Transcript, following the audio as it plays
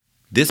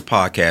This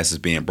podcast is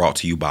being brought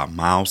to you by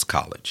Morehouse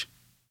College.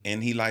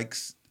 And he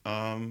likes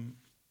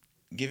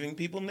giving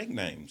people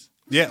nicknames.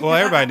 Yeah, well,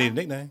 everybody needs a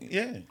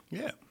nickname.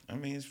 Yeah. I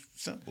mean, it's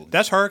simple.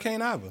 That's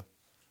Hurricane Iva.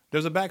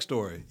 There's a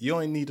backstory. You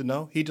only need to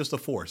know. He's just a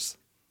force.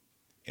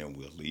 And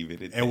we'll leave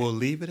it at that. And we'll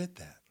leave it at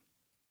that.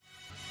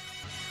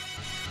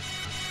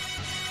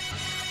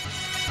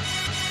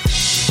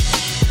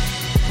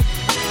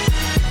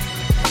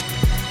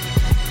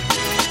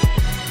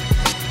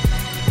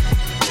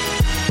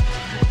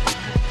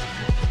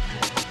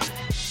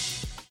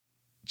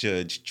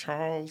 Judge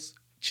Charles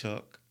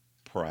Chuck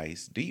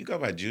Price, do you go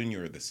by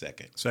Junior or the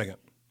second? Second.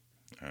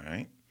 All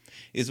right.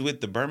 Is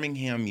with the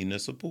Birmingham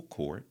Municipal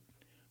Court,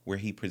 where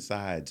he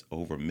presides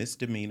over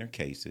misdemeanor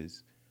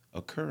cases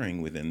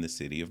occurring within the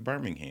city of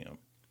Birmingham.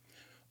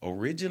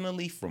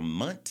 Originally from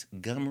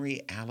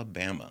Montgomery,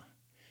 Alabama,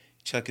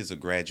 Chuck is a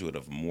graduate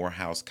of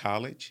Morehouse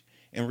College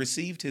and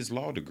received his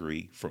law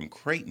degree from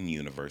Creighton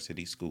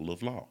University School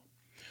of Law.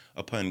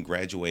 Upon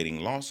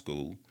graduating law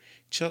school,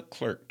 Chuck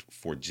clerked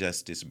for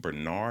Justice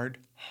Bernard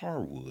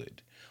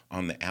Harwood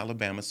on the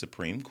Alabama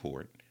Supreme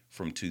Court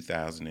from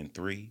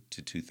 2003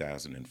 to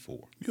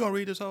 2004. You gonna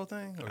read this whole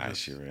thing? I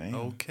sure am.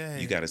 Okay.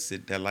 You got to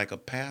sit there like a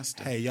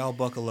pastor. Hey, y'all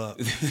buckle up.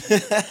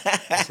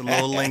 It's a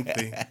little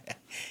lengthy.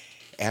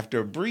 After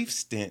a brief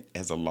stint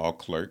as a law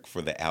clerk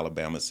for the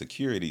Alabama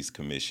Securities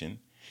Commission,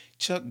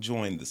 Chuck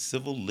joined the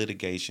civil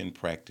litigation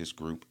practice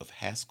group of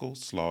Haskell,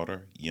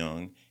 Slaughter,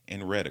 Young,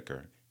 and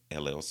Redeker,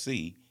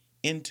 LLC,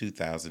 in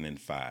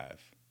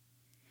 2005.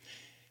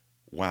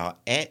 While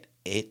at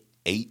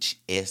HSY&R,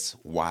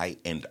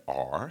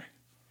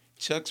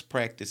 Chuck's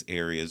practice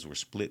areas were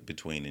split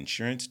between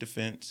insurance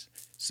defense,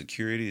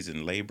 securities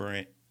and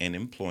labor and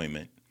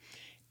employment,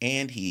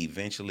 and he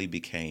eventually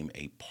became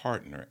a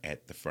partner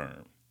at the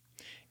firm.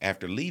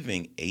 After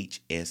leaving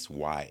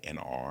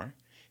HSY&R,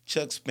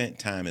 Chuck spent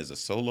time as a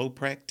solo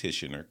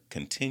practitioner,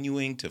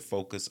 continuing to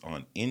focus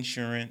on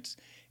insurance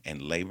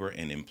and labor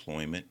and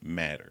employment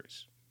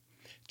matters.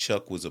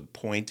 Chuck was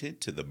appointed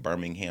to the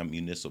Birmingham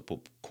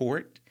Municipal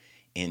Court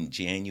in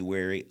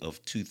January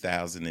of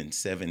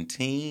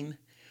 2017,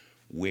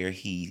 where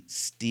he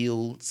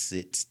still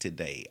sits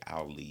today.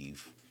 I'll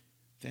leave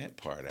that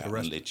part out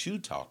and let you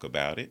talk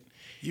about it.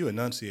 You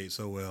enunciate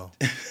so well.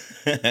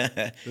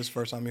 This is the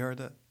first time you heard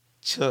that?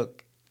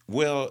 Chuck,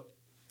 well...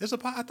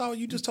 I thought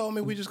you just told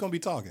me we're just going to be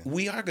talking.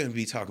 We are going to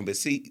be talking, but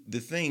see, the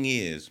thing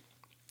is,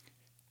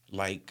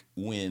 like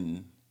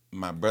when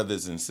my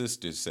brothers and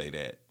sisters say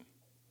that,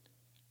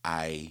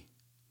 I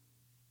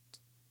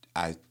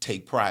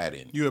take pride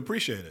in it. You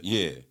appreciate it.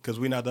 Yeah. Because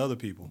we're not the other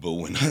people. But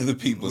when other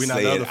people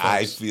say it,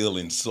 I feel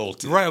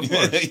insulted. Right, of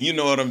course. You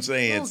know what I'm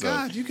saying? Oh, so.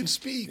 God, you can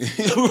speak.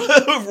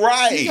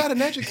 Right. You got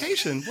an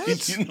education.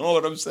 What? You know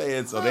what I'm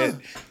saying? So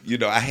that,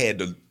 I had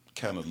to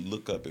kind of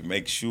look up and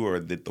make sure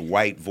that the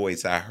white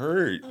voice I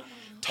heard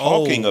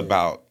talking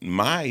about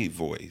my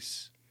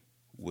voice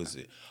was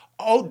it.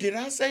 Oh, did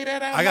I say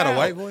that out loud? I got a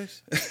white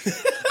voice?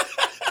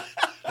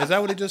 Is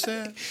that what he just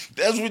said?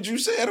 That's what you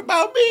said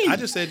about me. I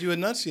just said you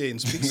enunciate and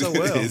speak so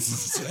well.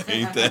 It's the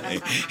same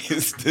thing.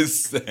 It's the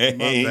same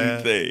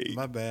thing.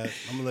 My bad.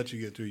 I'm going to let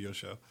you get through your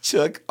show.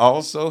 Chuck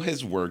also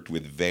has worked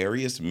with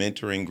various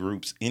mentoring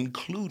groups,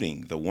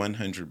 including the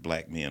 100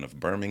 Black Men of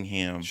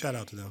Birmingham. Shout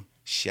out to them.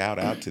 Shout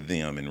out to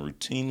them, and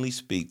routinely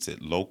speaks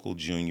at local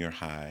junior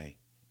high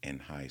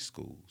and high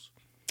schools.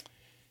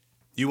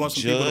 You want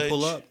some people to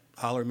pull up?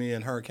 Holler at me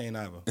and Hurricane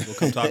Iva. We'll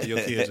come talk to your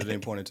kids at any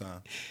point in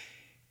time.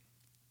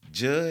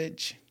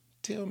 Judge,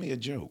 tell me a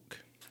joke.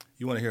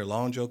 You want to hear a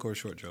long joke or a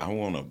short joke? I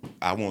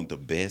want the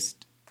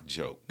best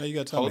joke. No, you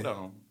got to tell me. Hold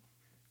on.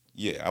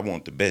 Yeah, I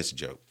want the best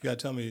joke. You got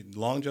to tell me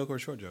long joke or a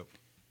short joke.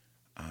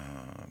 I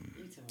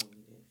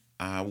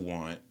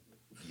want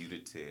you to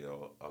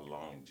tell a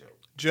long joke.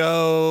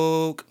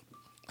 Joke.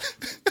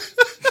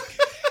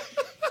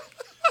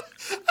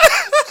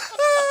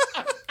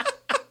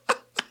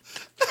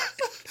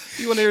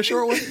 You want to hear a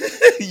short one?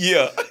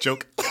 Yeah.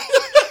 Joke.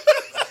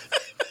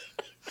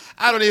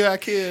 I don't even have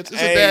kids. It's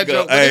a bad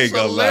joke. I ain't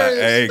gonna lie.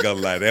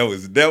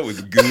 That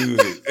was good.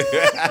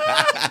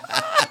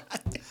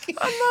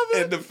 I love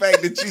it. And the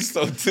fact that you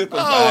so tickled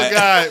by Oh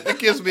God, it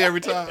kills me every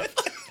time.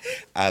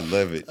 I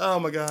love it. Oh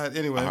my God.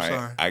 Anyway, I'm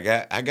sorry.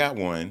 I got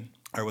one.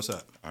 All right, what's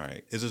up? All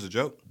right. Is this a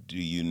joke? Do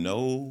you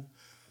know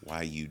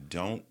why you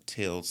don't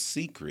tell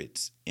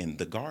secrets in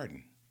the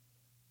garden?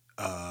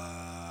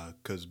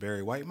 'Cause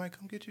Barry White might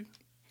come get you.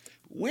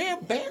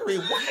 Where Barry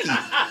White?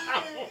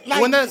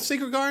 Wasn't that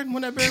Secret Garden?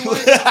 Wasn't that Barry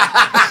White?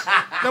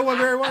 That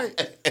wasn't Barry White.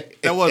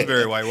 That was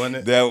Barry White, wasn't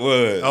it? That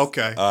was.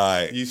 Okay. All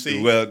right. You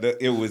see. Well,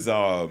 it was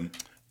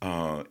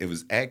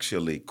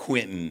actually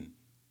Quincy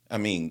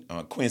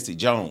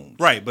Jones.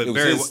 Right, but it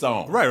was Barry his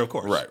song. Right, of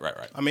course. Right.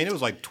 I mean, it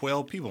was like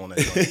 12 people on that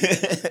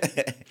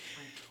song.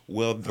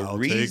 Well, I'll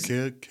take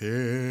care of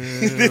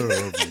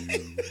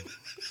you.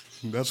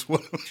 That's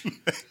what I'm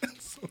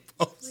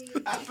supposed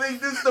to. I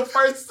think this is the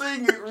first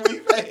thing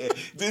we've had.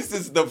 This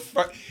is the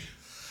first.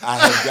 I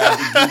have got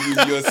to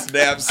give you your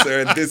snap,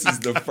 sir. This is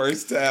the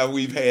first time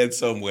we've had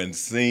someone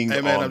sing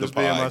Hey man, on I'm the just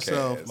being podcast.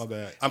 myself. My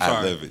bad. I'm sorry.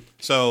 I love it.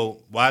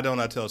 So why don't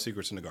I tell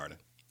secrets in the garden?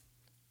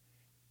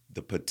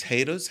 The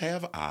potatoes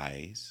have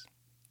eyes,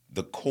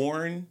 the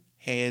corn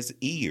has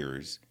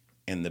ears,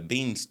 and the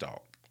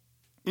beanstalk.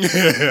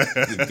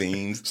 The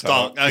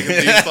beanstalk. I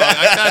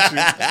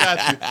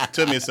got you.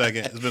 Took me a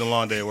second. It's been a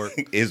long day at work.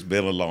 It's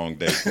been a long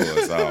day for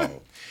us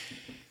all.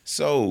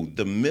 So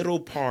the middle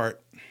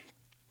part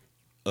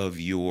of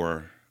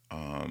your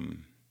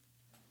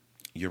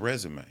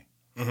resume,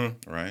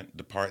 right?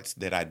 The parts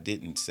that I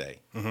didn't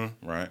say,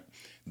 right?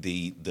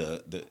 The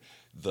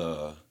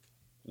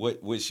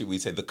what should we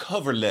say? The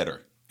cover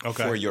letter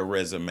for your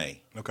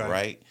resume,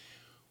 right?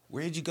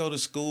 Where'd you go to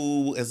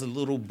school as a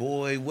little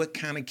boy? What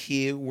kind of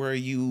kid were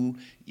you?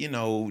 You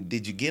know,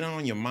 did you get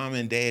on your mom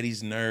and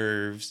daddy's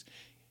nerves?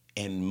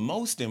 And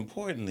most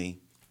importantly,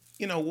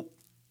 you know,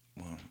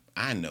 well,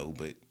 I know,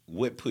 but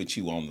what put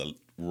you on the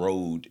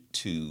road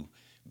to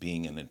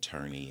being an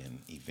attorney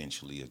and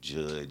eventually a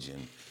judge?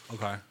 And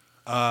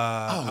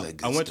I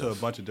went to a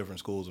bunch of different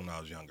schools when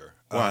I was younger.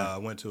 I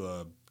went to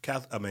a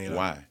Catholic,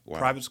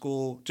 private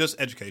school,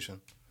 just education.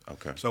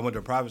 Okay. So I went to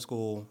a private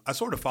school. I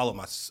sort of followed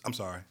I'm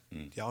sorry.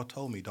 Y'all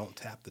told me don't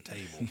tap the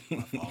table.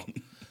 My fault.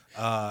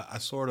 I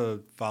sort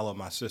of followed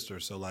my sister.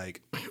 So,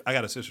 like, I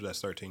got a sister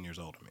that's 13 years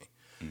older than me.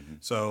 Mm-hmm.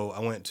 So I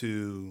went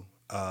to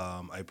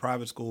a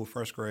private school,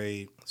 first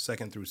grade,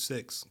 2nd through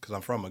 6th, because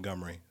I'm from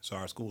Montgomery. So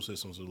our school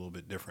system was a little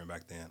bit different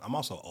back then. I'm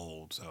also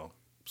old, so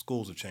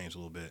schools have changed a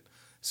little bit.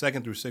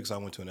 2nd through 6th, I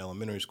went to an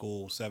elementary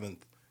school.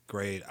 7th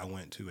grade, I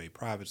went to a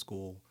private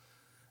school.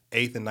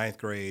 8th and 9th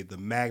grade, the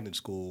magnet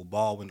school,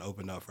 Baldwin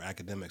opened up for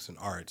academics and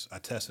arts. I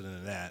tested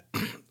into that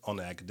on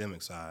the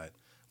academic side,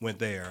 went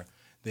there.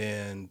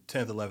 Then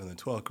 10th, 11th, and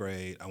 12th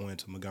grade, I went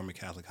to Montgomery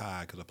Catholic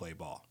High because I played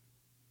ball.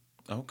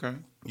 Okay.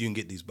 You can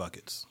get these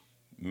buckets.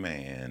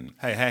 Man.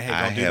 Hey,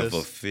 I don't do have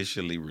this.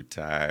 officially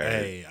retired.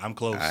 Hey, I'm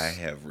close. I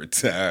have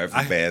retired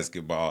from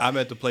basketball. I'm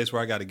at the place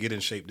where I got to get in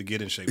shape to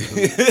get in shape.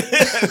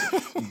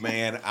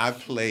 Man, I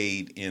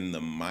played in the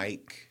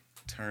Mike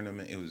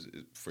tournament. It was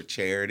for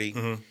charity.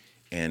 Mm-hmm.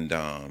 And,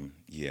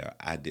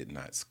 I did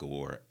not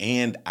score.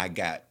 And I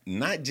got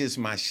not just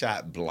my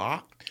shot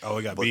blocked. Oh,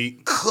 it got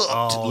beat? Cooked.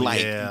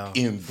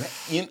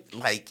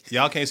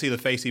 Y'all can't see the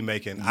face he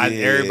making.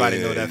 Everybody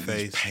know that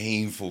face. It's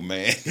painful,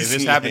 man. If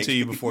this happened to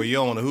you before, you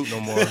don't want to hoop no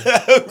more.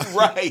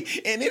 Right.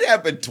 And it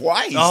happened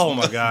twice. Oh,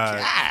 my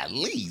God.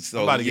 Golly. So,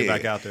 I'm about to get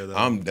back out there, though.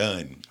 I'm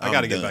done. I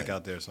got to get back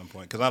out there at some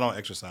point because I don't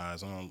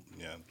exercise. I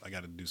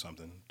got to do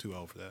something. Too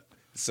old for that.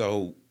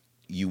 So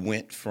you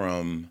went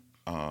from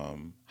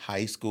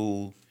high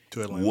school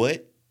to Atlanta.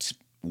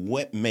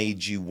 What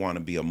made you want to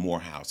be a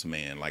Morehouse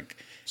man? Like,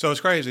 so it's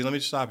crazy. Let me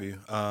just stop you.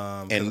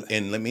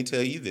 And let me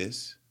tell you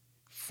this,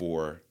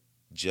 for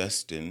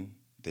Justin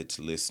that's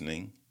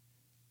listening,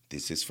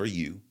 this is for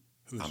you.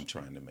 I'm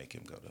trying to make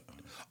him go to.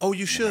 Oh,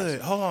 you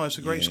should. Hold on. It's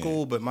a great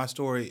school, but my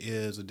story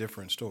is a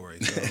different story.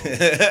 So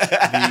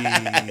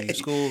the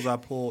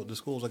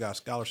schools I got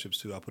scholarships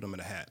to, I put them in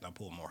a hat and I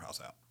pulled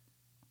Morehouse out.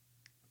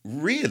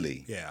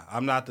 Really? Yeah,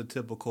 I'm not the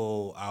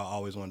typical. I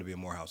always wanted to be a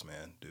Morehouse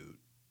man, dude.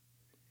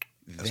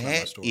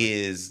 That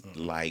is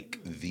like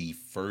the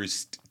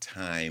first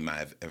time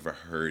I've ever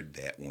heard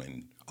that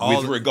one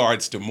with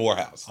regards to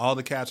Morehouse. All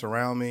the cats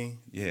around me.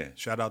 Yeah.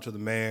 Shout out to the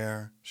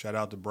mayor. Shout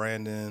out to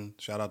Brandon.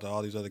 Shout out to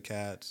all these other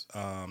cats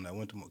that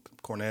went to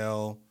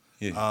Cornell.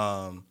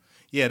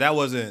 Yeah. That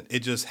wasn't. It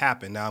just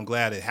happened. Now I'm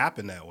glad it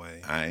happened that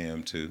way. I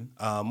am too.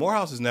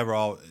 Morehouse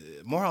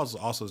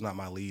also is not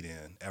my lead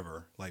in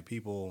ever. Like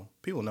people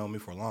know me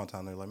for a long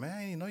time. They're like, man,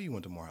 I didn't know you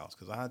went to Morehouse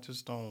because I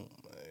just don't.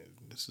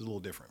 This is a little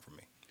different for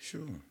me.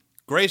 Sure.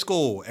 Great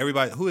school.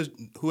 Everybody,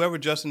 whoever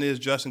Justin is,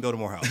 Justin, go to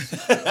Morehouse.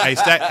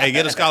 Hey,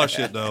 get a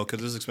scholarship though,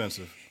 because it's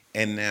expensive.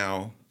 And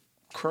now,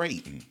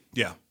 Creighton.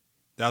 Yeah,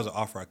 that was an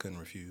offer I couldn't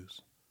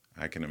refuse.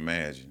 I can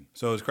imagine.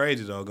 So it's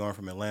crazy though, going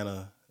from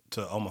Atlanta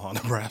to Omaha,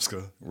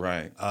 Nebraska.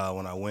 Right.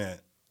 When I went,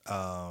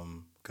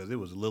 because it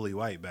was lily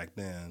white back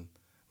then.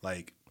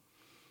 Like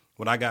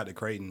when I got to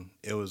Creighton,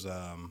 it was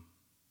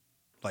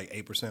like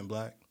 8%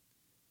 black.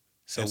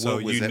 So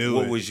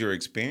what was your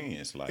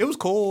experience like? It was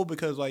cool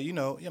because, like, you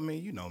know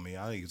me.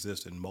 I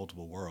exist in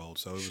multiple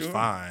worlds, so it was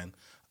fine.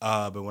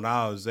 But when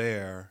I was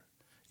there,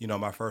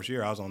 my first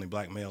year, I was the only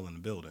black male in the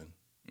building.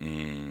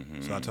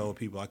 Mm-hmm. So I told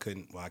people I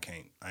couldn't. Well, I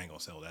can't. I ain't gonna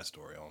sell that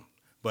story on.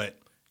 But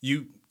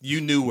you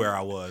knew where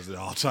I was at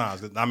all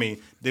times. I mean,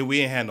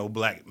 we ain't had no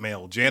black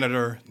male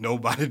janitor,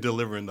 nobody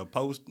delivering the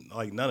post,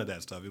 like none of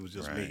that stuff. It was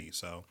just me.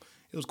 So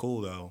it was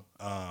cool though.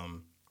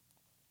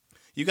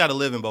 You got to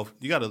live in both.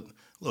 You got to.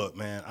 Look,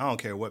 man, I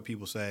don't care what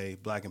people say,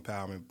 black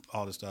empowerment,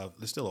 all this stuff.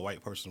 It's still a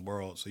white person's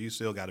world, so you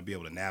still got to be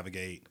able to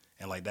navigate,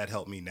 and, like, that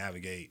helped me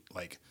navigate,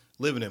 like,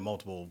 living in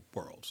multiple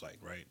worlds, like,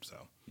 right? So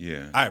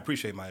yeah, I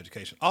appreciate my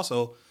education.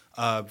 Also,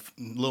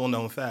 little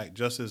known fact,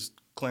 Justice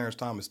Clarence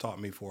Thomas taught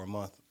me for a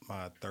month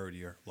my third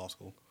year law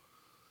school.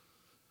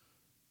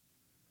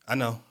 I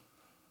know.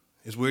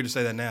 It's weird to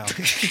say that now.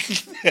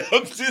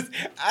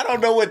 I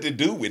don't know what to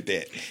do with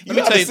that. You Let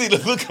me got tell to you- see the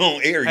look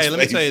on Eric's Hey, face. let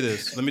me tell you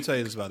this. Let me tell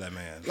you this about that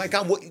man. Like,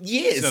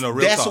 yes, No,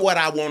 real that's talk. what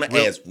I want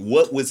to ask.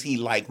 What was he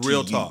like to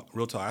Real you? talk.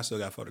 Real talk. I still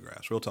got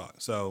photographs. Real talk.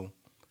 So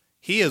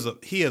he is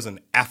an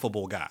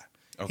affable guy.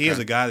 Okay. He is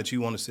a guy that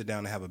you want to sit down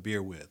and have a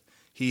beer with.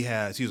 He's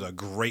a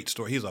great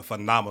story. He's a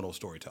phenomenal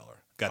storyteller.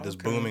 Got this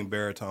booming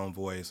baritone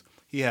voice.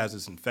 He has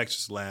this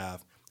infectious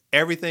laugh.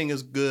 Everything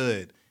is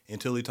good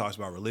until he talks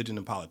about religion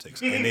and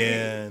politics. And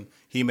then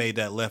he made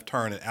that left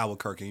turn at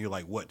Albuquerque, and you're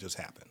like, what just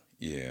happened?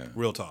 Yeah.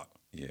 Real talk.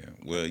 Yeah.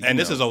 Well, And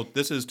this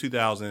is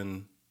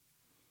 2000.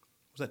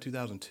 Was that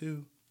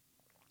 2002?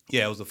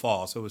 Yeah, it was the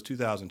fall, so it was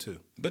 2002.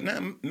 But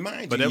now,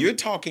 mind you, you're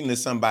talking to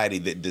somebody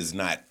that does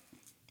not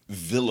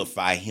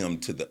vilify him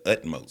to the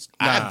utmost.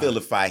 I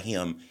vilify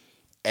him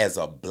as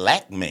a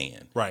black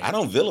man. Right. I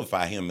don't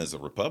vilify him as a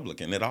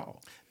Republican at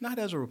all. Not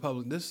as a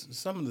Republican.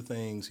 Some of the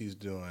things he's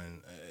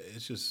doing,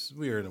 it's just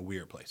we're in a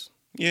weird place.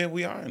 Yeah,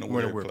 we are in a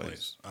weird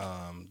place.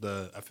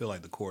 I feel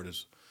like the court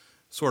has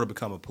sort of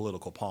become a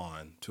political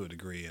pawn to a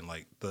degree, and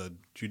like the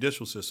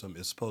judicial system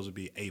is supposed to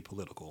be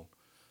apolitical,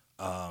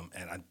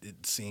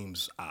 it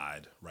seems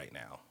odd right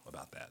now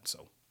about that.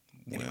 So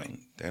anyway, Well,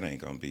 that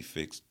ain't gonna be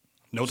fixed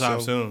no time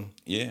soon.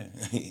 Yeah.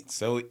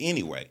 So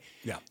anyway,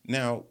 Yeah.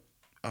 Now,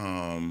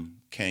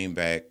 came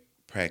back,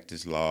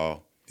 practiced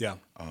law. Yeah.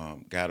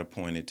 Got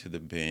appointed to the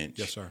bench.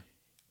 Yes, sir.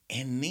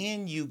 And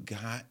then you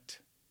got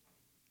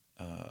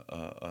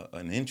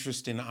an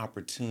interesting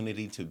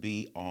opportunity to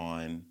be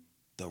on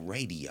the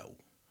radio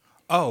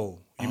Oh,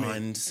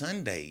 on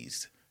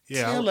Sundays.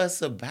 Yeah, Tell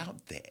us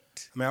about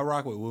that. I mean, I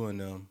rock with Wu and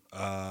them.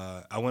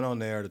 I went on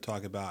there to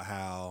talk about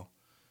how,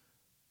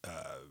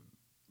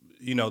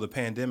 the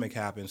pandemic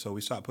happened, so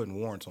we stopped putting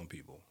warrants on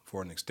people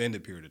for an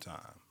extended period of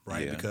time,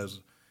 right? Yeah.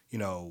 Because,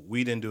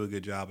 we didn't do a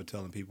good job of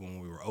telling people when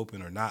we were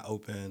open or not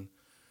open.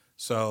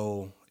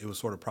 So it was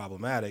sort of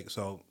problematic.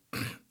 So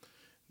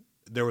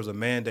there was a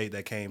mandate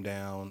that came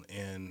down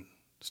in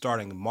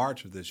starting in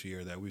March of this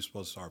year that we were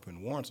supposed to start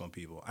putting warrants on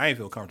people. I didn't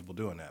feel comfortable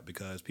doing that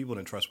because people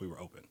didn't trust we were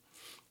open.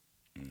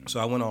 So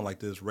I went on like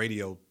this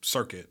radio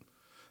circuit,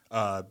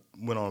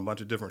 went on a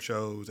bunch of different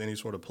shows, any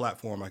sort of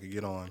platform I could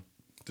get on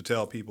to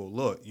tell people,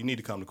 look, you need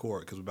to come to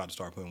court because we're about to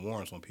start putting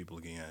warrants on people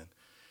again.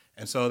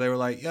 And so they were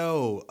like,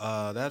 yo,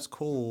 that's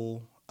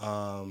cool.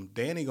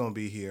 Danny going to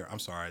be here. I'm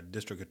sorry,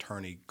 District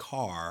Attorney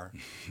Carr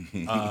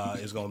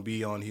is going to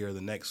be on here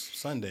the next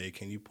Sunday.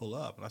 Can you pull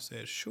up? And I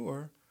said,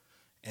 sure.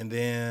 And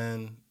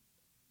then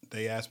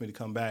they asked me to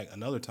come back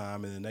another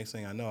time, and the next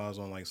thing I know, I was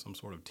on like some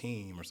sort of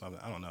team or something.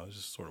 I don't know. It's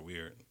just sort of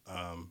weird.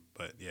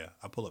 But yeah,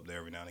 I pull up there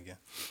every now and again.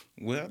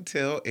 Well,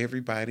 tell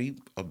everybody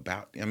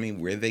about,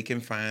 where they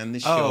can find the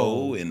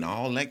show and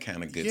all that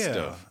kind of good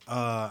stuff.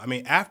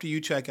 After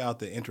you check out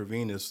the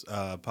Intravenous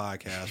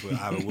podcast with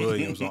Iva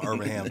Williams on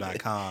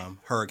urbanham.com,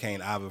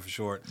 Hurricane Iva for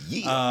short.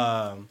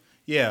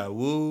 Yeah.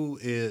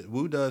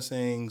 Wu does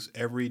things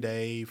every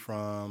day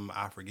from,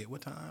 I forget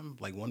what time,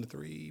 like 1 to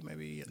 3,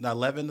 maybe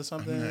 11 or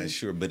something. I'm not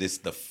sure, but it's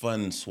the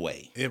fun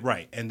sway.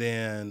 Right. And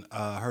then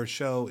her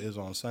show is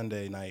on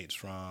Sunday nights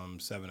from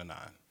 7 to 9.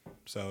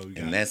 So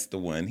and that's the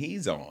one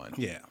he's on.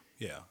 Yeah.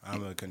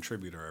 I'm a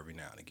contributor every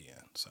now and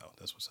again. So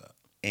that's what's up.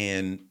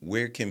 And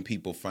where can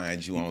people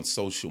find you on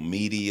social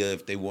media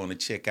if they want to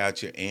check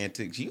out your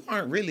antics? You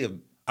aren't really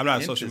I'm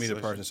not a social media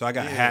person. So I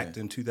got hacked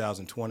in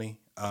 2020.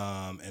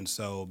 And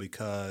so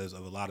because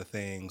of a lot of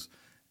things,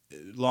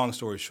 long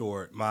story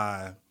short,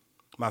 my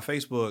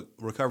Facebook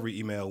recovery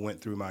email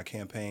went through my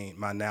campaign,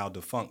 my now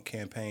defunct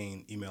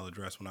campaign email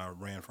address when I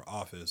ran for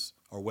office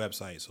or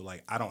website. So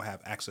like I don't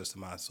have access to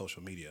my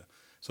social media.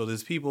 So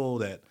there's people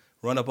that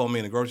run up on me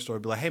in the grocery store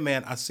and be like, hey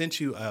man, I sent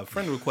you a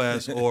friend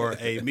request or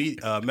a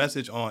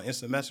message on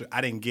Instant Messenger.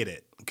 I didn't get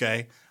it.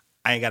 Okay.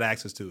 I ain't got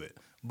access to it.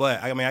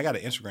 But I got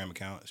an Instagram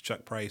account. It's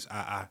Chuck Price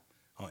II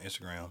on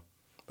Instagram.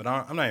 But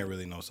I'm not even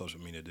really no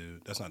social media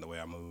dude. That's not the way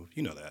I move.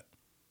 You know that.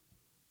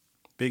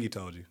 Biggie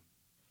told you.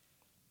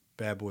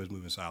 Bad boys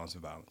move in silence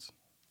and violence.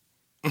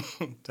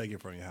 Take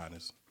it from your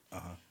highness.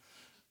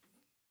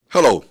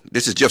 Hello,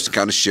 this is Jefferson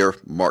County Sheriff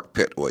Mark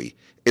Petway,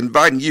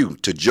 inviting you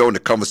to join the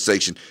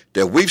conversation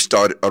that we've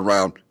started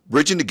around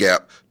bridging the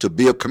gap to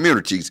build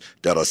communities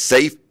that are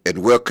safe and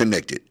well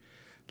connected.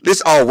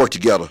 Let's all work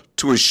together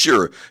to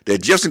ensure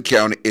that Jefferson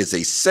County is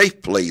a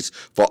safe place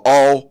for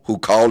all who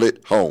call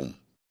it home.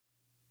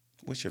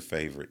 What's your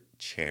favorite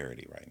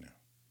charity right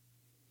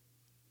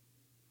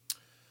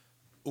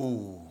now?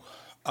 Ooh.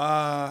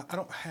 I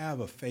don't have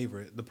a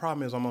favorite. The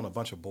problem is I'm on a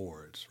bunch of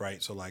boards,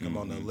 right? So like I'm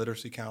on the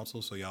Literacy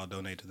Council, so y'all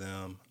donate to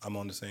them. I'm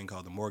on this thing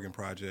called the Morgan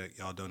Project.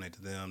 Y'all donate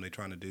to them. They're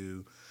trying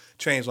to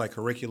change like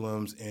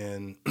curriculums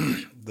in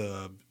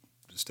the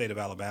state of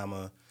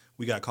Alabama.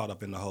 We got caught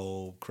up in the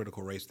whole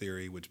critical race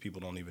theory, which people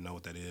don't even know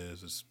what that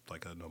is. It's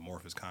like an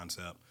amorphous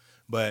concept.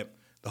 But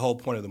the whole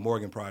point of the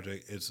Morgan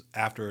Project is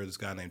after this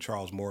guy named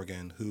Charles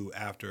Morgan, who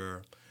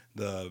after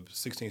the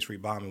 16th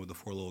Street bombing with the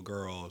 4 little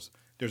girls,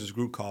 there's this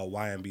group called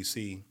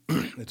YMBC.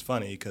 It's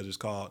funny because it's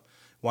called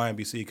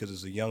YMBC because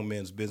it's a young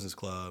men's business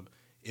club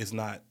is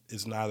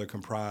neither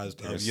comprised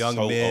They're of young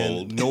so men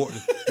old.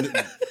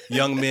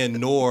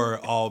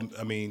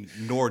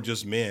 nor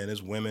just men.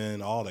 It's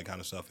women, all that kind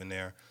of stuff in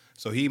there.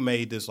 So he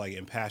made this like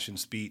impassioned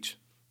speech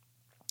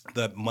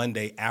the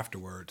Monday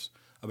afterwards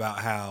about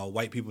how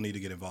white people need to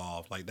get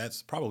involved. Like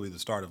that's probably the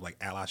start of like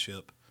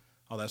allyship.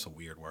 Oh, that's a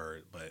weird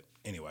word, but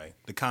anyway,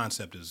 the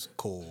concept is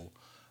cool.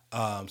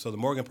 So the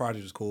Morgan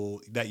Project is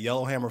cool. That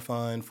Yellowhammer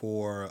Fund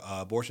for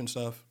abortion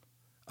stuff,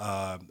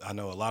 I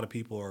know a lot of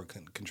people are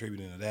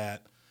contributing to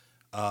that.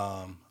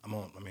 I'm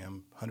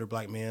 100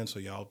 Black Men, so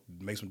y'all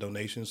make some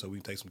donations so we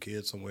can take some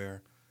kids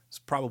somewhere. It's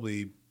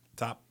probably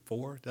top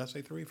 4. Did I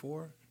say 3,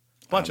 4?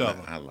 Bunch of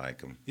them. I like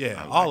them.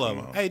 Yeah, all of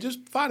them. Hey,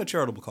 just find a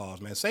charitable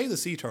cause, man. Save the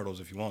sea turtles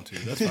if you want to.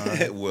 That's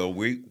fine. Well,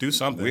 do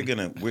something.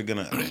 We're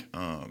gonna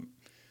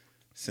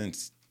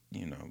since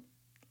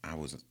I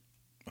was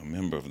a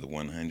member of the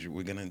 100,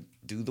 we're gonna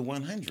do the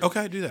 100.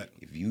 Okay, do that.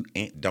 If you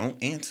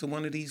don't answer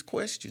one of these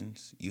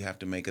questions, you have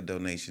to make a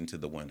donation to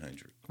the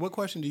 100. What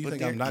question do you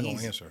think I'm not going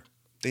to answer?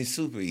 They're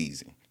super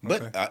easy.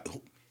 Okay. But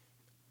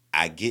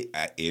I get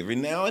every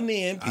now and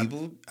then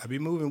people. I be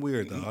moving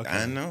weird though. Okay.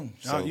 I know.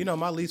 So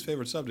my least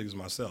favorite subject is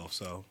myself.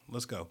 So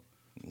let's go.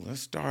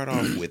 let's start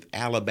off with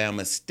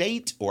Alabama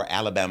State or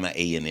Alabama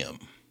A&M.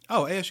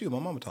 Oh, ASU. My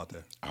mama taught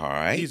there. All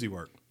right. Easy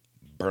work.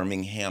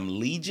 Birmingham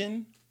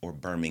Legion or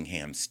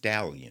Birmingham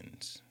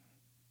Stallions.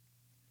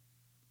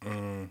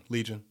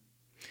 Legion.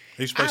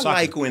 I used to play I soccer.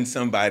 like when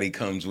somebody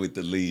comes with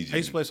the Legion. I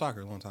used to play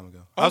soccer a long time ago.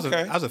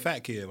 Okay. I was a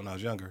fat kid when I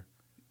was younger.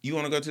 You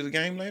want to go to the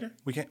game later?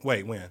 We can't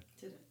wait. When?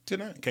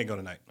 Tonight. Can't go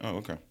tonight. Oh,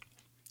 okay.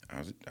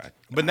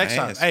 But next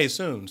time, asked. hey,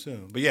 soon.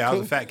 But yeah, I Cool.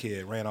 was a fat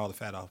kid. Ran all the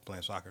fat off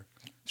playing soccer.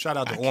 Shout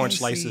out to I Orange can't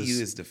Slices. see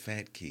you as the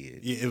fat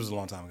kid. Yeah, it was a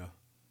long time ago.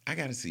 I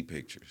got to see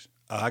pictures.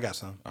 I got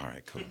some. All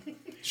right, cool.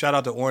 Shout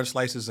out to Orange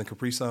Slices and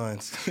Capri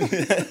Suns.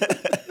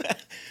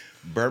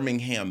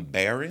 Birmingham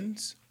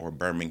Barons or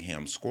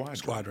Birmingham Squadron?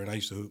 Squadron. I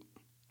used to hoop.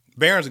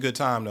 Barron's a good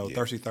time though.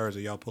 Thirsty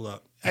Thursday, y'all pull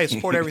up. Hey,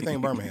 support everything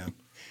in Birmingham.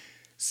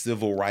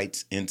 Civil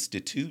Rights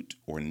Institute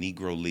or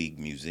Negro League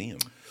Museum?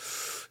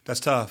 That's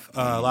tough.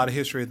 A lot of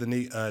history at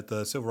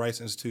the Civil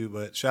Rights Institute,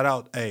 but shout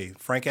out, hey,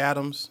 Frank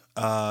Adams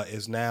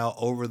is now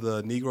over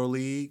the Negro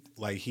League.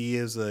 Like he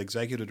is the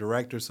executive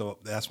director, so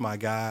that's my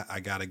guy. I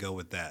got to go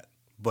with that.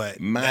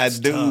 But My that's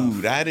dude,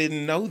 tough. I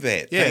didn't know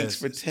that. Yeah, Thanks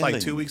for it's telling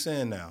like 2 me. weeks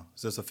in now.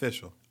 So it's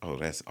official. Oh,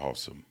 that's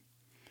awesome.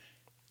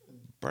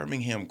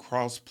 Birmingham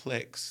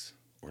Crossplex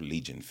or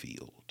Legion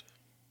Field?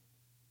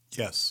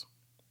 Yes,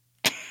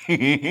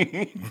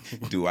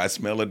 Do I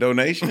smell a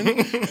donation?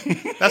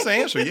 that's the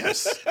answer.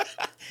 Yes, you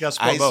got to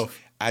support both.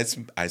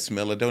 I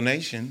smell a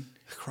donation.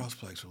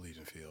 Crossplex or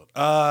Legion Field.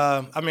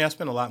 I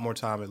spent a lot more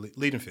time at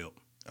Legion Field.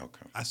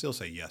 Okay. I still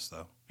say yes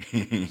though.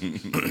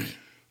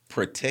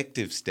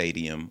 Protective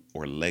Stadium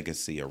or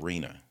Legacy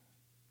Arena?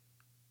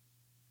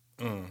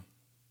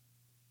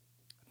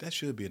 That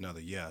should be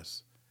another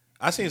yes.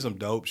 I seen some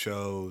dope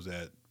shows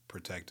at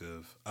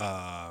Protective,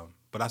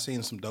 but I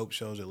seen some dope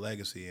shows at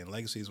Legacy, and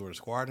Legacy is where the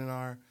Squadron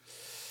are.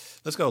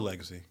 Let's go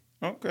Legacy.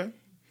 Okay.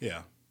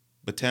 Yeah,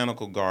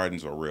 Botanical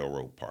Gardens or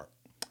Railroad Park?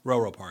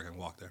 Railroad Park and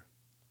walk there.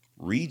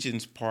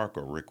 Regents Park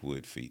or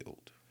Rickwood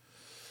Field?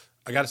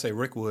 I got to say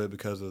Rickwood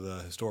because of the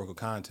historical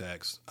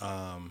context.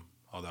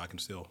 Although I can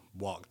still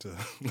walk to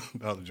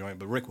the other joint,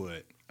 but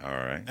Rickwood. All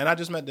right. And I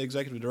just met the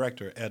executive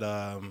director at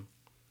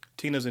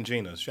Tina's and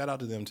Gina's. Shout out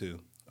to them too.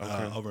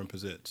 Over in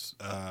Pizitz,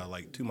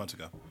 like 2 months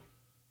ago.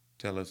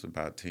 Tell us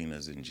about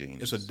Tina's and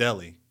Gina's. It's a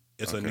deli.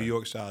 It's a Okay. New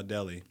York style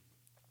deli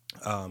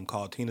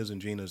called Tina's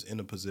and Gina's in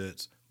the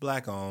Pizitz,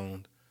 Black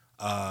owned.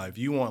 If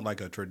you want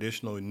like a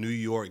traditional New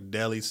York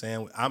deli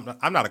sandwich, I'm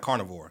not a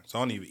carnivore, so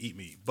I don't even eat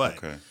meat. But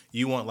Okay.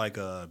 you want like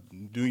a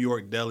New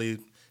York deli,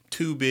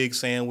 too big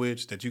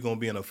sandwich that you're gonna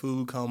be in a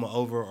food coma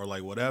over or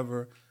like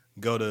whatever,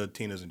 go to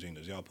Tina's and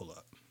Gina's. Y'all pull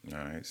up. All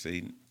right.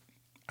 See,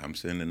 I'm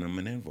sending them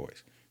an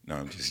invoice. No,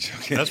 I'm just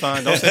joking. That's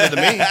fine. Don't send it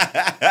to me.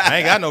 I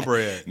ain't got no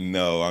bread.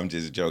 No, I'm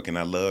just joking.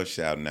 I love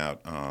shouting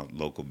out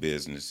local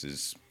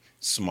businesses,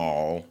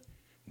 small,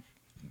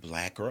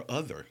 black or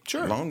other.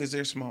 Sure. As long as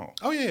they're small.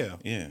 Oh yeah.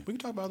 Yeah. We can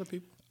talk about other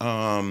people.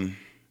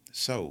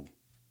 So,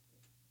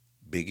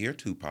 Biggie or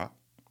Tupac?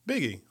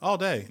 Biggie, all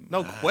day.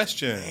 No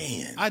question.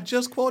 man. I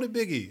just quoted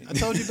Biggie. I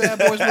told you bad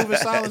boys move in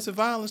silence and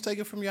violence. Take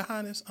it from your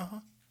highness.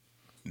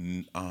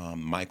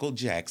 Michael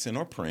Jackson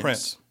or Prince?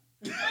 Prince.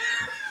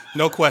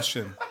 No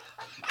question.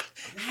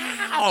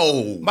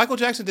 How? Michael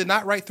Jackson did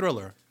not write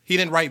Thriller. He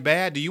didn't write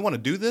Bad. Do you want to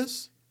do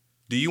this?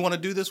 Do you want to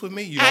do this with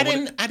me? You don't I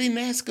wanna- didn't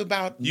ask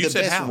about You the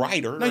said best how.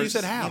 writer. No, or, you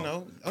said how. You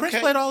know, Prince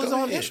okay, played all his go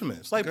own ahead.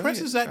 instruments. Like Go Prince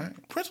ahead. is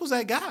that. Prince was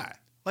that guy.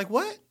 Like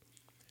what?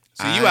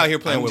 See, you out here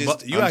playing with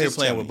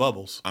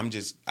Bubbles.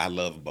 I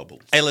love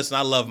Bubbles. Hey, listen,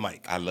 I love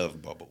Mike. I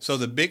love Bubbles. So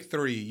the big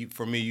three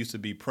for me used to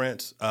be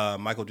Prince,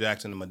 Michael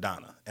Jackson, and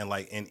Madonna, and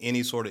like in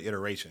any sort of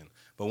iteration.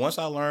 But once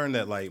I learned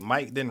that like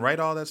Mike didn't write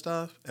all that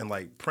stuff and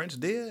like Prince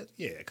did,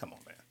 yeah, come on,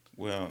 man.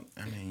 Well,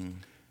 I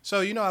mean,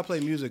 So you know I play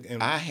music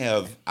and I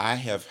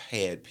have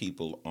had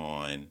people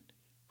on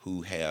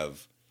who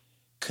have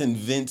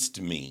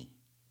convinced me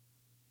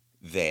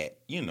that,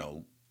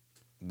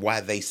 why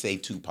they say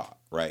Tupac,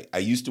 right? I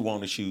used to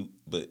want to shoot,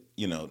 but,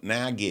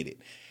 now I get it.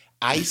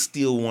 I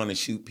still want to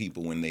shoot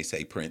people when they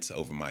say Prince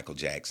over Michael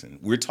Jackson.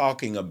 We're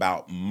talking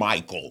about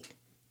Michael.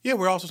 Yeah,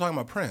 we're also talking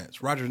about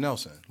Prince, Roger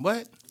Nelson.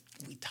 What?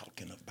 We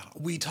talking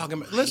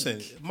about.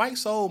 Listen, Mike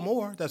sold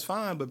more. That's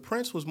fine, but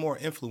Prince was more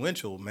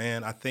influential,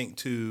 man. I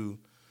think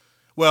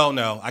Well,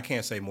 no, I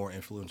can't say more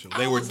influential.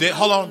 They were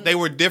they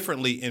were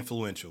differently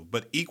influential,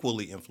 but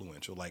equally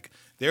influential. Like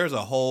there's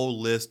a whole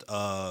list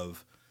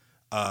of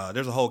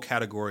there's a whole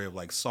category of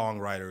like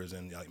songwriters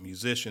and like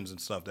musicians and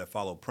stuff that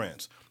follow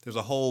Prince. There's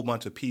a whole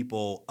bunch of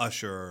people,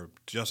 Usher,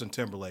 Justin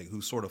Timberlake,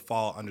 who sort of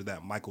fall under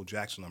that Michael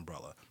Jackson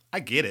umbrella. I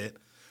get it.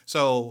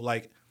 So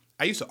like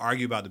I used to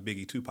argue about the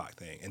Biggie Tupac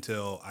thing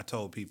until I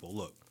told people,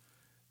 look,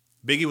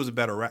 Biggie was a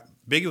better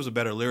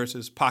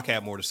lyricist. Pac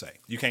had more to say.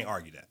 You can't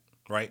argue that.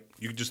 Right?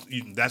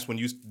 That's when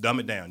you dumb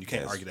it down. You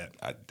can't argue that.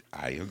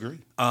 I agree.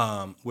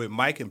 With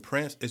Mike and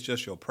Prince, it's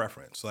just your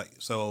preference.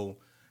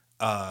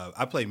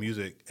 I play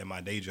music in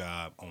my day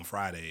job on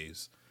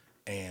Fridays,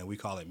 and we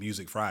call it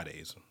Music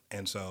Fridays.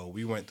 And so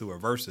we went through a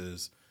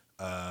verses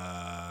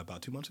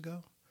about 2 months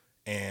ago,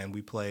 and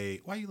we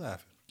played. Why are you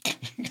laughing?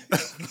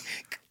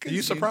 Are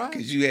you surprised?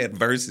 Because you had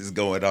verses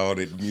going on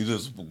at the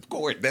municipal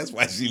court. That's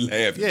why she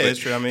laughing. Yeah, it's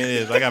true. I mean, it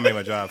is. I gotta make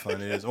my job fun.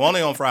 It is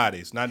only on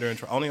Fridays, not during.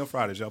 Only on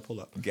Fridays, y'all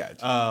pull up.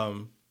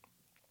 Gotcha.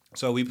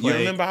 So we played. You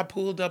remember I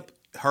pulled up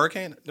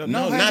Hurricane?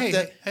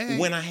 Hey.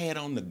 When I had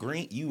on the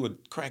green, you were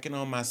cracking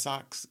on my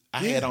socks.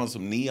 I had on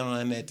some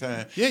neon that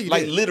time. Yeah, you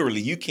did. Literally,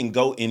 you can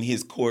go in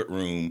his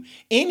courtroom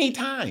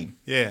anytime.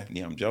 Yeah.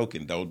 Yeah, I'm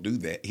joking. Don't do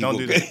that. Don't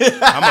do that.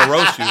 I'm gonna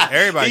roast you.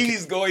 Everybody.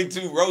 He's going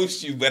to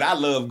roast you, but I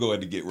love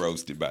going to get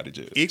roasted by the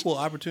judge. Equal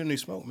opportunity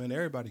smoke, man.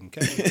 Everybody can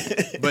catch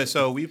it. But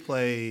so we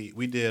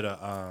did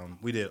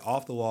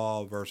Off the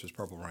Wall versus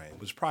Purple Rain,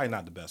 which is probably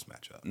not the best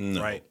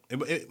matchup, right?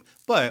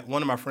 But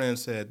one of my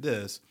friends said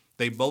this.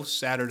 They both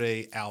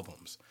Saturday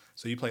albums.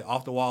 So you play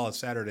Off the Wall on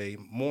Saturday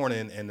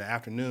morning and the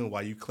afternoon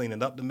while you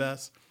cleaning up the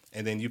mess,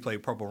 and then you play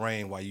Purple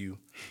Rain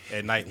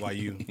at night while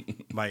you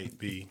might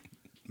be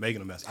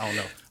making a mess. I don't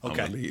know.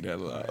 Okay. I'm gonna leave that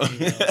alone.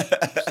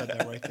 Set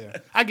that right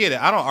there. I get it.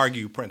 I don't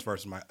argue Prince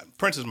is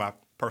my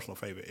personal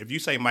favorite. If you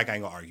say Mike, I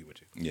ain't gonna argue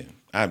with you.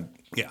 Yeah.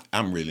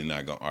 I'm really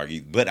not gonna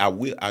argue. But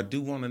I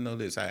do want to know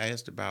this. I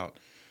asked about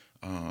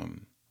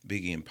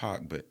Biggie and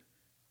Pac, but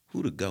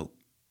who the GOAT?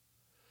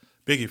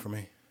 Biggie for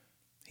me.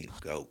 He the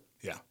GOAT.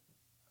 Yeah.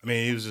 I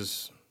mean, he was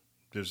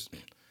just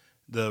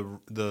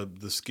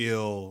the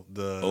skill,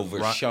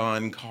 over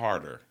Sean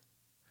Carter.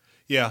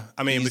 Yeah,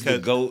 I mean, He's because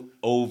the GOAT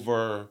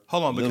over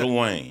Lil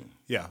Wayne.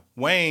 Yeah,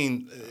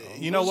 Wayne.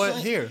 You know what?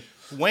 Here,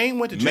 Wayne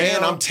went to jail.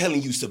 Man, I'm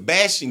telling you,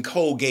 Sebastian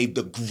Cole gave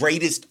the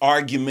greatest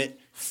argument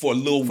for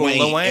Lil Wayne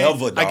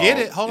ever. Dog. I get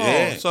it. Hold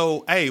on.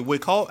 So,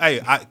 with Cole,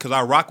 because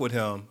I rock with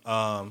him.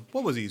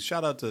 What was he?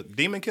 Shout out to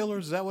Demon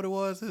Killers. Is that what it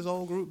was? His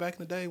old group back in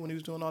the day when he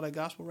was doing all that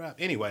gospel rap.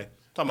 Anyway,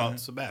 talking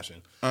about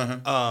Sebastian.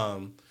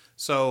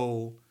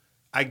 So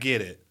I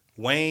get it.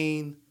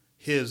 Wayne,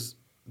 his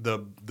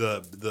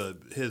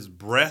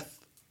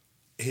breath,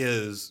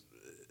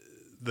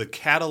 the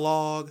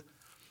catalog.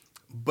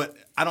 But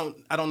I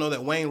don't know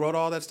that Wayne wrote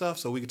all that stuff,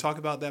 so we could talk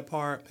about that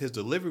part. His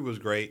delivery was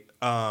great.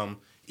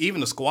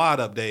 Even the Squad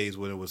Up days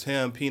when it was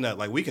him, Peanut,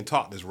 like we can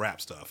talk this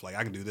rap stuff. Like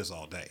I can do this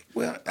all day.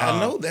 Well, I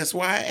know that's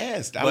why I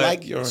asked. I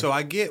like your. So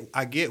I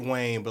get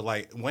Wayne, but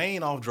like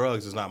Wayne off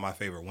drugs is not my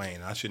favorite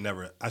Wayne.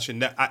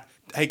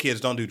 Hey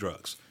kids, don't do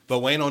drugs. But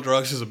Wayne on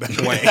drugs is a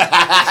better Wayne.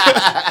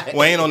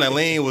 Wayne on that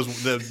lean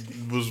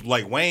was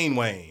like Wayne.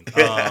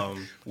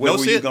 What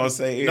were you gonna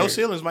say here? No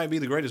Ceilings might be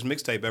the greatest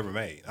mixtape ever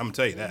made. I'm gonna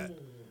tell you that.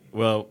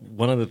 Well,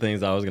 one of the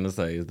things I was going to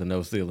say is the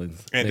No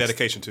Ceilings and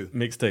Dedication too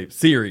mixtape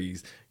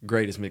series,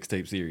 greatest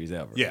mixtape series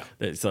ever. Yeah.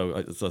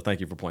 So thank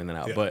you for pointing that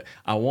out. Yeah. But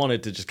I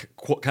wanted to just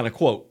kind of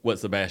quote what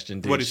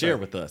Sebastian did share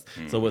with us.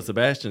 Mm-hmm. So what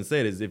Sebastian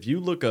said is, if you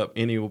look up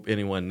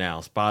anyone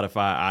now,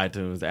 Spotify,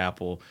 iTunes,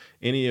 Apple,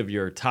 any of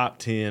your top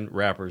 10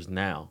 rappers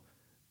now,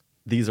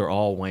 these are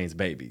all Wayne's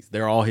babies.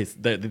 They're all his.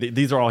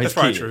 These are all his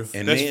kids. True.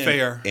 And that's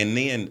fair. And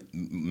then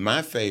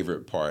my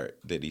favorite part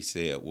that he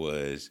said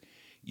was,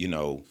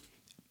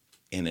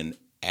 in an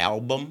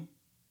album,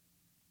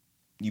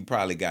 you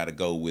probably got to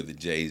go with a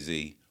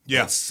Jay-Z.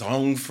 Yeah. But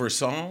song for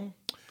song,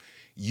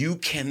 you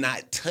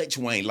cannot touch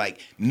Wayne. Like,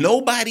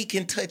 nobody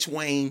can touch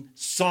Wayne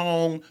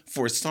song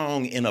for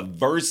song in a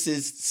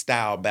versus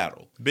style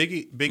battle.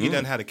 Biggie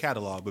doesn't have a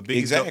catalog, but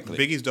Biggie's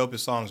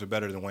dopest songs are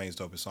better than Wayne's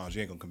dopest songs.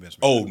 You ain't gonna convince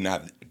me. Oh,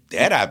 now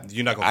that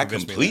you're not gonna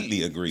convince me. I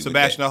completely agree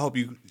Sebastian, with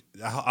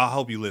that. I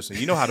hope you listen.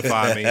 You know how to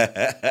find me.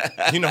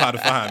 You know how to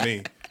find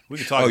me. We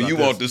can talk about you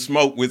this. want to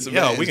smoke with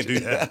Sebastian? Yeah, we can do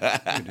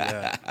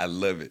that. I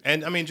love it.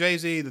 And I mean,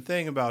 Jay-Z, the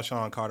thing about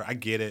Sean Carter, I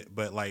get it,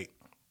 but like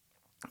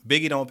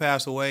Biggie don't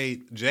pass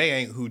away.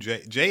 Jay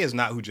is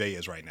not who Jay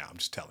is right now. I'm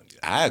just telling you.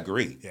 I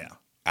agree. Yeah.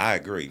 I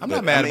agree. I'm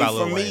not mad about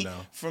Lil Wayne, though.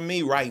 For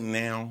me right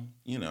now,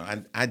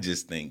 I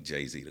just think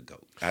Jay-Z the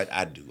GOAT.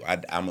 I do.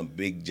 I'm a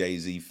big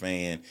Jay-Z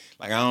fan.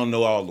 Like, I don't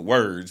know all the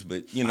words,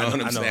 but you know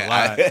what I'm saying.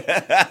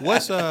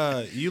 What's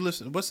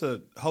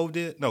Hov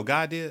did? No,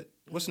 God did?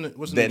 What's the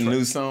that new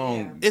new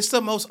song. It's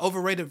the most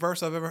overrated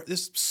verse I've ever heard.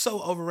 It's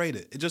so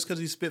overrated. Just because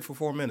he spit for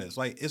 4 minutes.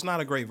 Like, it's not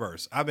a great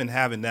verse. I've been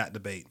having that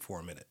debate for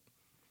a minute.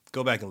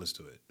 Go back and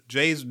listen to it.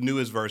 Jay's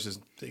newest verse is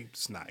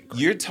it's not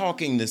great. You're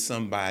talking to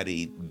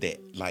somebody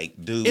that, like,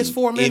 dude, It's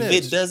 4 minutes.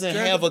 If it doesn't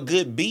have a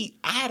good beat,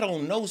 I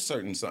don't know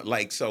certain songs.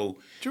 Like, so.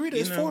 Jarita,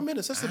 it's 4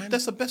 minutes.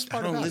 That's the best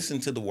part I don't about listen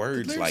it. to the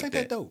words The like ain't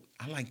that. dope.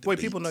 I like the Wait,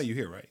 beats. people know you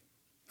here, right?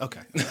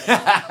 Okay.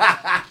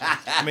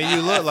 I mean,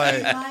 you look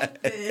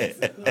like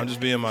this. I'm just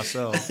being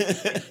myself.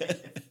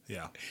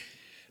 Yeah.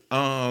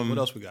 What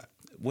else we got?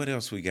 What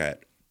else we got?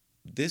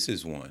 This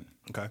is one.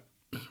 Okay.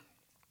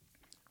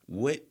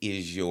 What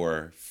is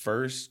your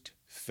first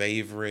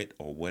favorite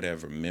or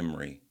whatever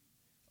memory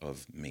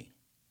of me?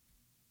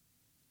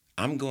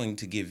 I'm going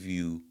to give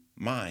you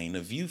mine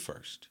of you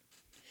first.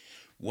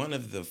 One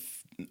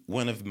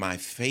of my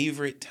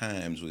favorite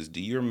times was,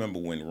 do you remember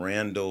when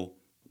Randall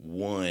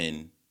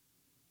won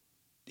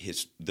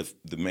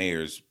the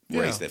mayor's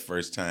race that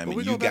first time? But and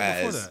we you go back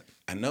before guys, that.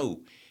 I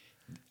know.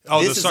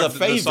 Oh, This is a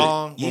favorite. the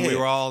song when we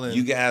were all in.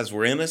 You guys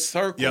were in a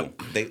circle.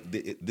 Yep.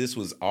 This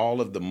was all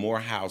of the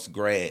Morehouse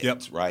grads,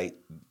 Yep. right?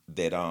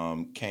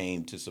 That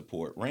came to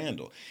support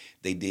Randall.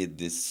 They did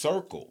this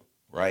circle,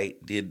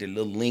 right? Did their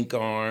little link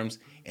arms,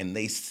 and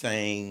they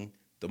sang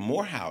the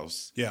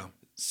Morehouse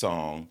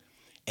song,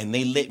 and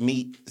they let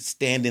me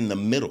stand in the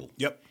middle.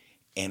 Yep.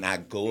 And I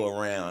go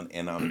around,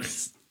 and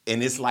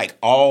and it's like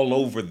all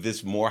over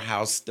this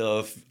Morehouse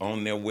stuff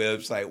on their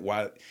website.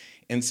 Why?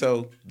 And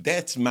so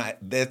that's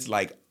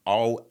like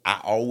all I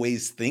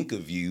always think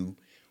of you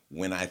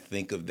when I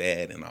think of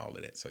that and all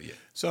of that. So yeah.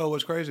 So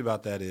what's crazy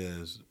about that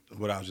is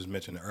what I was just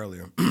mentioning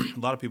earlier. A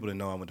lot of people didn't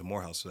know I went to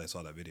Morehouse, so they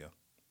saw that video.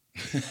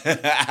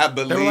 I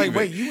believe They were like, it.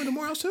 "Wait, you went to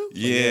Morehouse too?"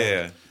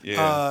 Yeah.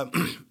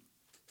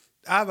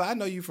 I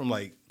know you from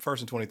like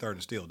 1st and 23rd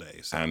and Steel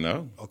days. So. I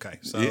know. Okay,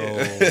 so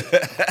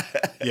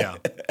yeah,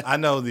 I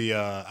know the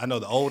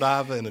old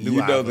Iva and the new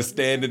You know Iva. the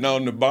standing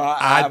on the bar,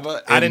 I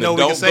Iva, didn't and know the we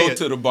don't could say go it.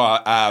 to the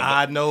bar, Iva.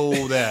 I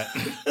know that.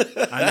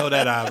 I know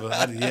that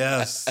Iva.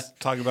 Yes,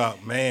 talk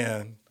about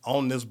man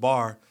on this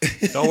bar.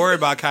 Don't worry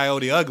about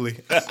Coyote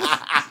Ugly.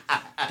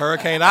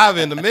 Hurricane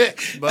Iva in the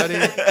mix, buddy.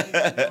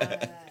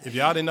 If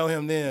y'all didn't know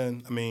him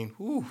then, I mean,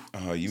 whew.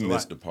 Oh, you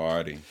missed the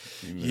party.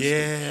 You missed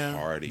the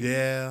party.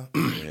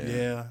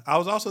 Yeah. I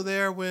was also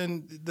there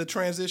when the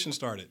transition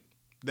started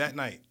that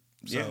night.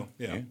 So,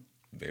 yeah.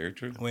 Very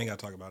true. We ain't got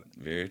to talk about it.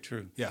 Very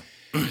true. Yeah.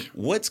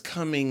 What's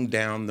coming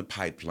down the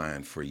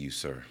pipeline for you,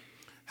 sir?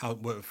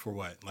 For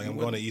what? Like, I'm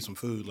going to eat some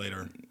food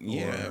later.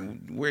 Yeah.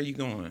 Where are you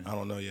going? I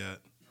don't know yet.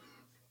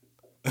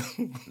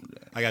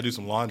 I got to do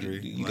some laundry.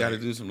 You got to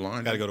do some laundry.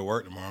 I got to go to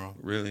work tomorrow.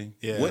 Really?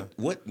 Yeah.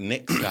 What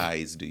neck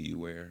size do you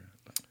wear?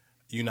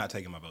 You're not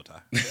taking my bow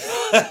tie.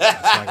 That's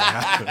not gonna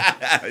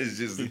happen.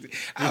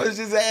 I was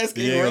just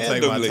asking. You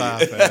ain't gonna randomly. take my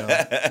tie, fam. You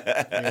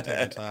ain't gonna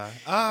take my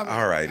tie.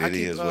 All right, it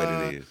is what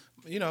it is.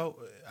 You know,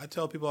 I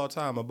tell people all the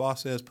time. My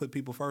boss says put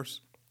people first.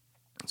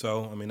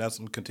 So I mean,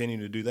 I'm continuing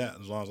to do that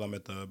as long as I'm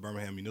at the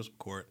Birmingham Municipal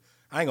Court.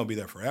 I ain't gonna be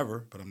there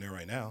forever, but I'm there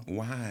right now.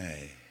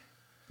 Why,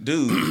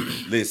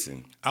 dude?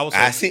 Listen,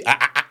 I see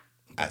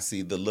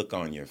the look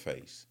on your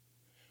face,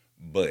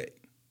 but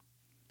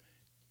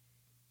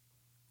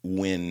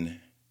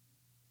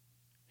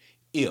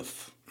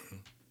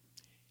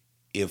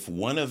if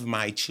one of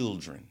my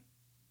children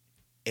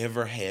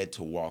ever had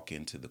to walk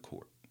into the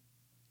court,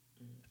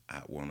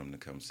 I want them to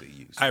come see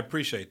you. I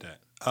appreciate that.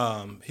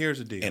 Here's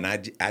the deal, And I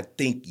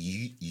think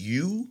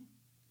you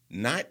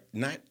not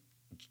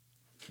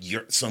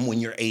someone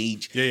your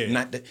age,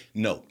 not that.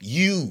 No,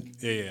 you,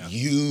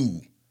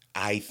 you.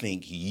 I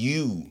think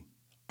you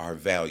are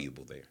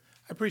valuable there.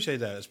 I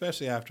appreciate that,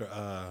 especially after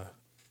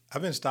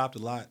I've been stopped a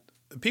lot.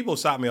 People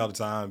stop me all the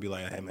time and be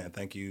like, "Hey, man,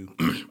 thank you,"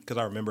 because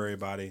I remember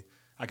everybody.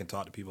 I can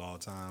talk to people all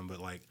the time, but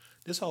like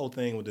this whole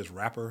thing with this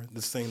rapper,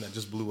 this thing that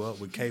just blew up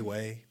with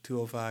K-Way,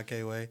 205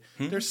 K-Way.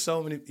 There's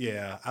so many.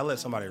 Yeah, I let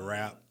somebody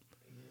rap.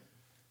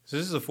 So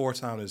this is the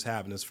fourth time this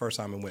happened. This is the first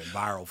time it went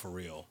viral for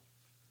real.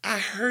 I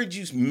heard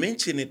you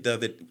mention it the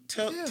other.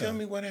 Tell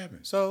me what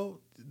happened. So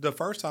the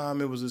first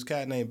time it was this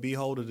cat named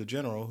Beholder the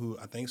General, who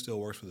I think still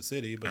works for the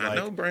city. But I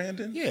know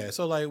Brandon. Yeah,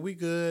 so like we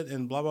good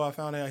and blah blah. I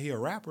found out he a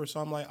rapper, so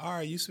I'm like, all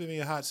right, you spit me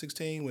a hot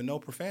 16 with no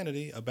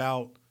profanity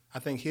about. I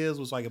think his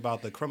was like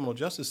about the criminal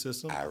justice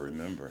system. I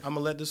remember. I'm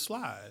gonna let this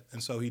slide,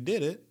 and so he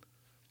did it.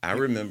 I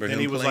remember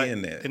him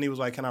playing that. And he was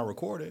like, "Can I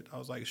record it?" I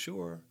was like,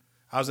 "Sure."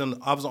 I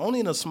was only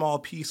in a small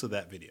piece of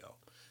that video.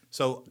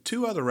 So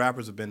 2 other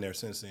rappers have been there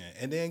since then,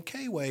 and then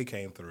K-Way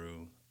came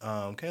through,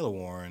 Kayla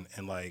Warren,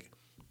 and like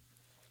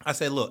I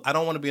said, "Look, I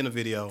don't want to be in the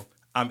video.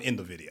 I'm in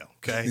the video."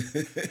 Okay.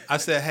 I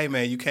said, "Hey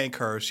man, you can't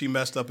curse." She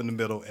messed up in the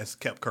middle and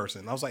kept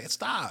cursing. I was like,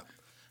 "Stop."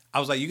 I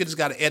was like, "You just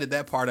got to edit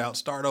that part out.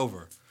 Start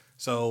over."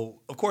 So,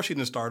 of course, she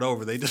didn't start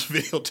over. They just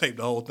videotaped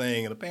the whole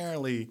thing, and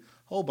apparently a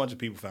whole bunch of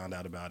people found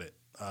out about it.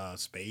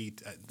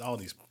 Spade, all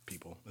these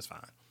people. It's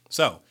fine.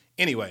 So,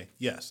 anyway,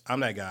 yes, I'm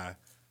that guy.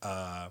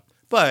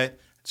 But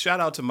shout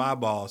out to my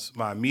boss,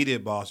 my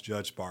immediate boss,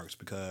 Judge Sparks,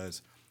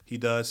 because he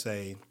does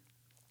say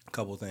a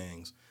couple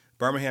things.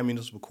 Birmingham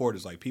Municipal Court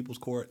is like people's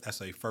court.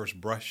 That's a first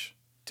brush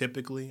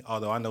typically,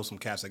 although I know some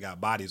cats that got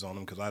bodies on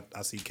them because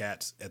I see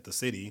cats at the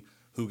city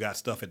who got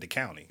stuff at the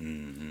county.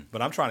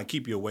 But I'm trying to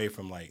keep you away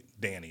from like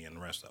Danny and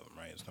the rest of them,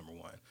 right? It's number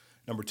one.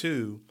 Number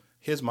two,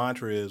 his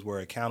mantra is where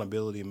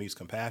accountability meets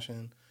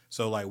compassion.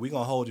 So like we're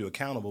going to hold you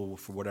accountable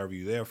for whatever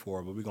you're there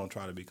for, but we're going to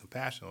try to be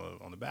compassionate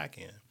on the back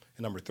end.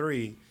 And number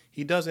three,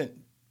 he doesn't,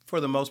 for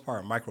the most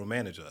part,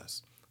 micromanage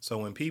us. So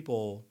when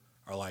people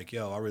are like,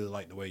 yo, I really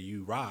like the way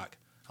you rock,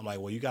 I'm like,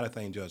 well, you got to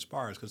thank Judge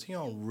Sparks because he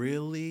don't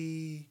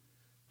really,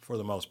 for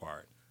the most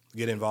part,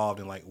 get involved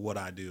in like what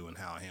I do and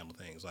how I handle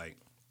things. Like,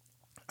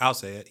 I'll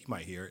say it, he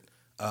might hear it.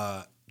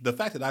 The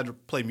fact that I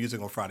play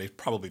music on Fridays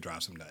probably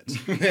drives him nuts.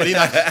 But he's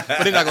not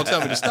going to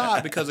tell me to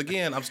stop because,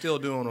 again, I'm still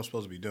doing what I'm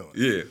supposed to be doing.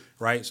 Yeah.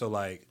 Right? So,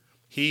 like,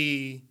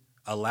 he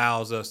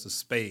allows us the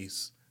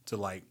space to,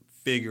 like,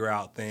 figure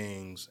out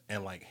things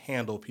and, like,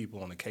 handle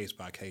people on a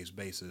case-by-case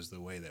basis the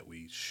way that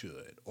we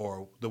should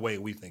or the way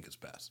we think is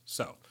best.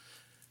 So,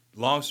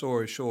 long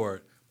story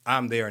short,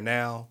 I'm there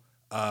now.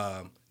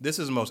 This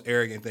is the most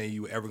arrogant thing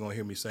you ever going to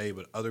hear me say,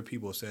 but other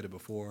people have said it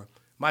before.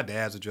 My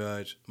dad's a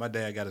judge. My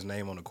dad got his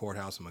name on the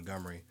courthouse in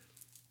Montgomery.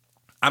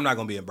 I'm not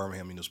going to be in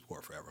Birmingham Municipal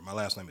Court forever. My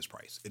last name is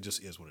Price. It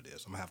just is what it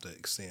is. I'm going to have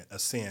to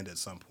ascend at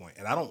some point.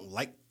 And I don't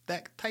like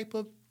that type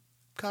of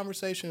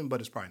conversation,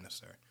 but it's probably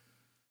necessary.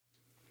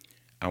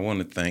 I want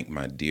to thank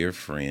my dear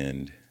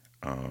friend,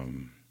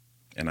 and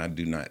I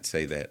do not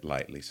say that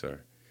lightly,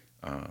 sir.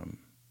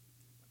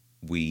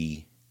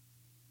 We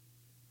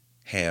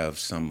have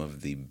some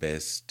of the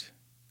best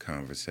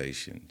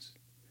conversations,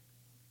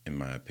 in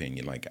my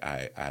opinion. Like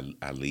I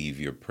leave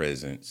your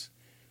presence.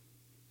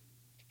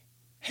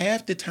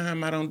 Half the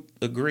time I don't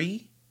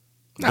agree,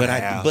 but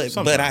I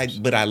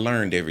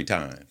learned every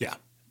time. Yeah,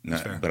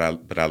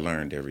 but I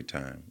learned every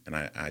time, and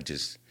I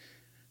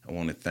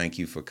want to thank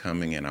you for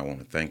coming, and I want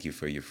to thank you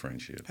for your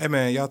friendship. Hey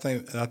man, I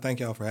thank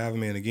y'all for having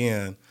me. And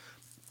again,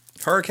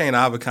 Hurricane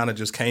Ava kind of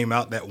just came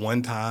out that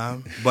one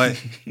time. But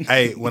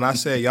hey, when I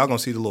say y'all gonna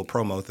see the little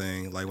promo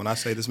thing, like when I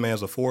say this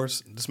man's a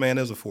force, this man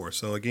is a force.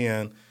 So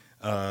again,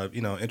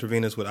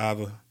 Intravenous with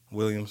Ava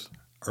Williams,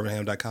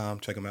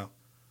 urbanham.com. Check him out.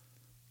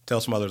 Tell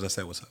some others I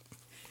said what's up.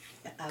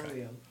 I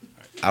will.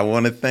 I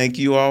want to thank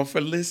you all for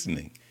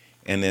listening.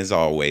 And as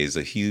always,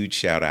 a huge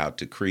shout out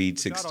to Creed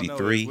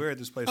 63. We're at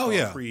this place called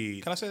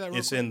Creed. Can I say that real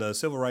quick? It's in the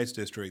Civil Rights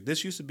District.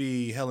 This used to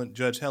be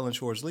Judge Helen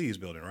Shores Lee's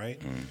building, right?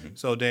 Mm-hmm.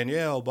 So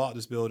Danielle bought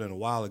this building a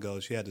while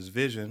ago. She had this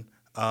vision.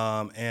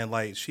 And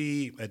like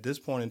she, at this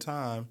point in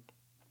time,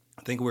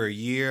 I think we're a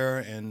year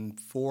and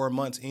 4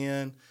 months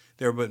in.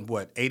 There have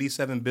been,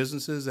 87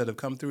 businesses that have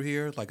come through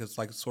here? Like it's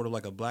like sort of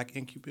like a black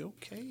incubator.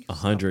 Okay.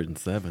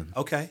 107.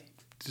 Okay.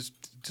 Just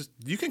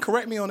you can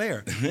correct me on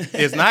air.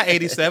 It's not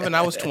 87.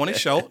 I was 20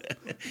 short.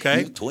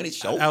 Okay. 20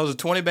 short? I was a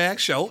 20 bag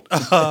short.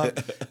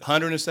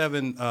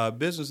 107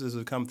 businesses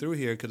have come through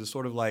here because it's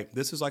sort of like,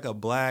 this is like a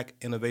black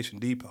innovation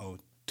depot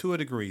to a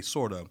degree,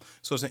 sort of.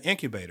 So it's an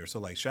incubator. So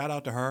like shout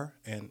out to her.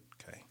 And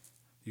okay.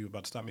 You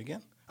about to stop me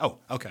again? Oh,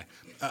 okay.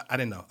 I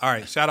didn't know. All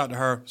right. Shout out to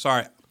her.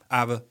 Sorry.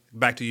 Ava,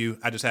 back to you.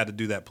 I just had to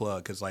do that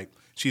plug because, like,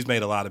 she's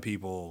made a lot of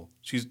people.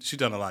 She's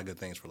done a lot of good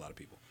things for a lot of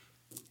people,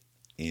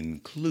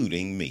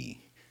 including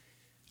me.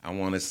 I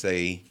want to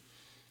say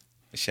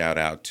a shout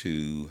out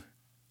to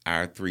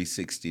our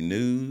 360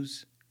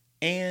 News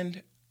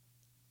and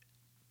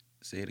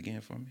say it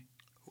again for me.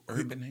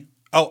 Urbanham.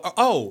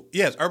 Oh,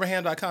 yes,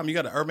 urbanham.com. You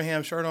got an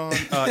Urbanham shirt on.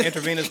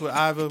 Intravenous with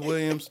Ava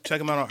Williams. Check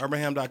them out on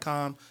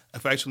urbanham.com.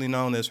 Affectionately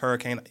known as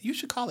Hurricane. You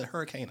should call it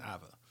Hurricane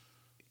Ava.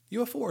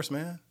 You're a force,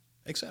 man.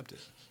 Accept it.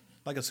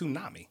 Like a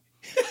tsunami.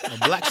 A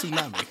black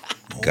tsunami.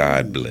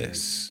 God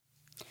bless.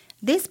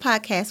 This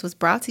podcast was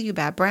brought to you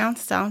by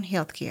Brownstone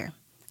Healthcare.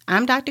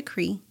 I'm Dr.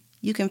 Cree.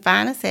 You can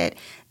find us at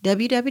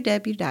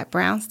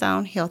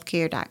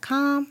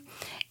www.brownstonehealthcare.com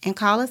and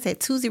call us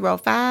at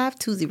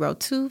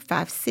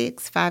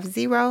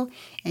 205-202-5650.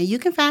 And you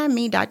can find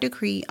me, Dr.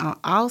 Cree, on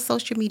all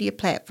social media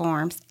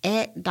platforms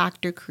at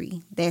Dr.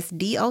 Cree. That's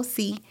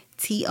DOCTORKRE.